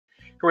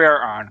Here we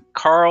are on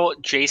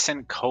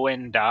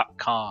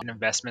CarlJasonCohen.com, an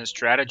investment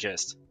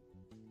strategist.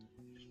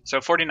 So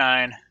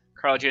 49,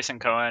 Carl Jason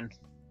Cohen,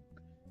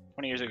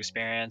 20 years of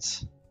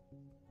experience,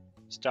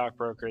 stock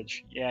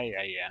brokerage. Yeah.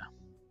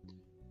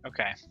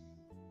 Okay.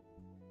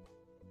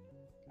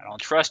 I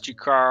don't trust you,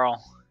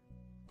 Carl.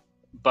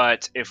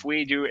 But if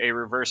we do a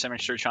reverse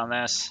image search on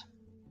this,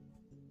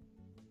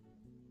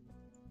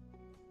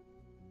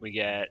 we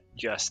get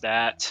just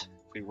that.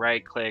 If we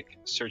right click,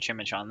 search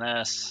image on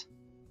this,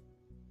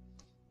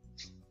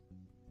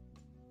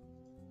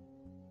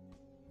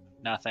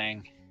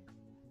 nothing.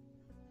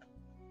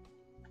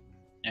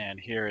 And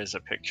here is a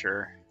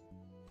picture.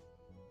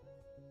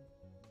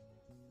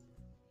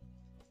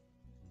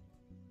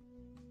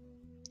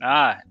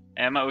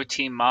 MOT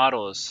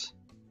Models.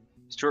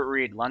 Stuart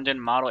Reed, London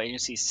model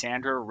agency,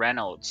 Sandra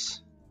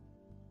Reynolds.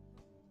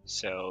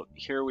 So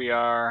here we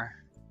are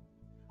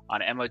on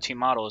MOT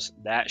Models.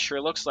 That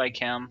sure looks like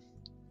him.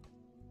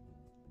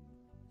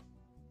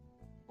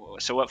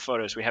 So what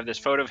photos? We have this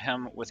photo of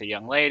him with a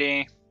young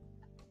lady.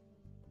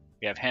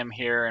 We have him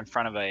here in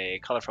front of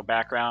a colorful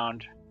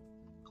background,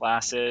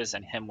 glasses,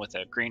 and him with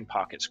a green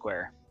pocket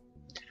square.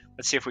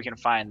 Let's see if we can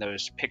find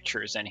those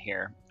pictures in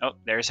here. Oh,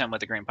 there's him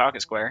with the green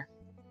pocket square.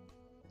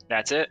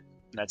 That's it.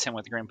 That's him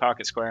with the green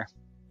pocket square.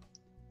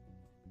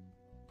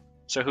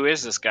 So who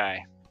is this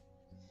guy?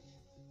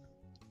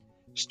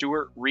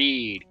 Stuart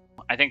Reed.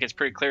 I think it's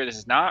pretty clear this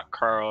is not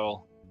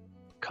Carl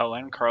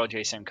Cohen, Carl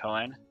Jason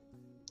Cohen.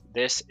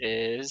 This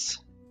is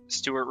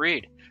Stuart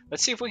Reed.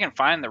 Let's see if we can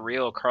find the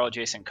real Carl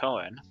Jason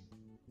Cohen,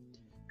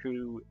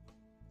 who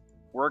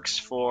works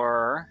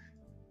for,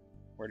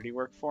 where did he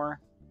work for?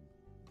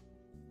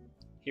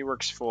 He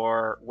works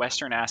for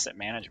Western Asset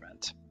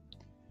Management.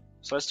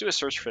 So let's do a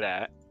search for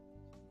that.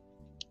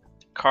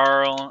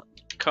 Carl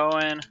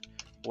Cohen,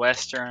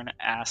 Western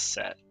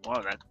Asset.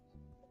 Whoa, that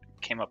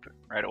came up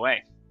right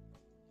away.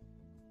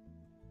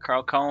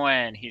 Carl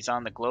Cohen, he's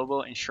on the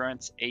Global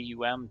Insurance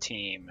AUM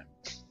team.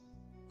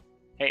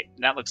 Hey,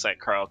 that looks like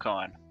Carl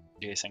Cohen,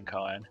 Jason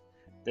Cohen.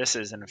 This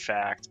is, in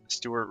fact,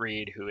 Stuart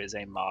Reed, who is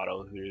a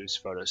model whose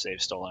photos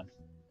they've stolen.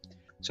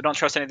 So don't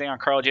trust anything on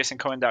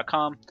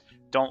CarlJasonCohen.com.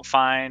 Don't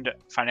find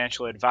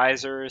financial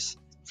advisors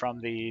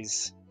from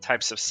these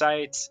types of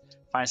sites.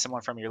 Find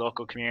someone from your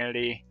local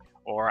community.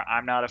 Or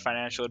I'm not a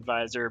financial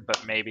advisor,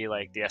 but maybe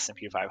like the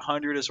S&P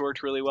 500 has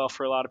worked really well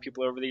for a lot of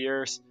people over the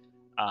years.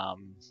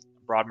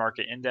 Broad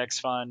market index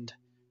fund.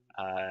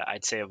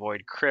 I'd say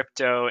avoid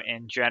crypto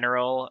in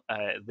general,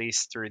 at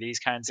least through these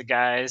kinds of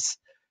guys,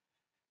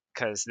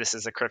 because this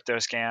is a crypto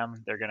scam.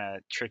 They're going to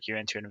trick you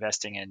into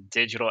investing in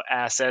digital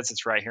assets.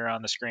 It's right here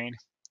on the screen.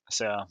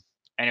 So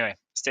anyway,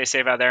 stay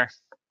safe out there.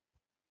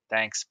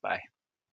 Thanks. Bye.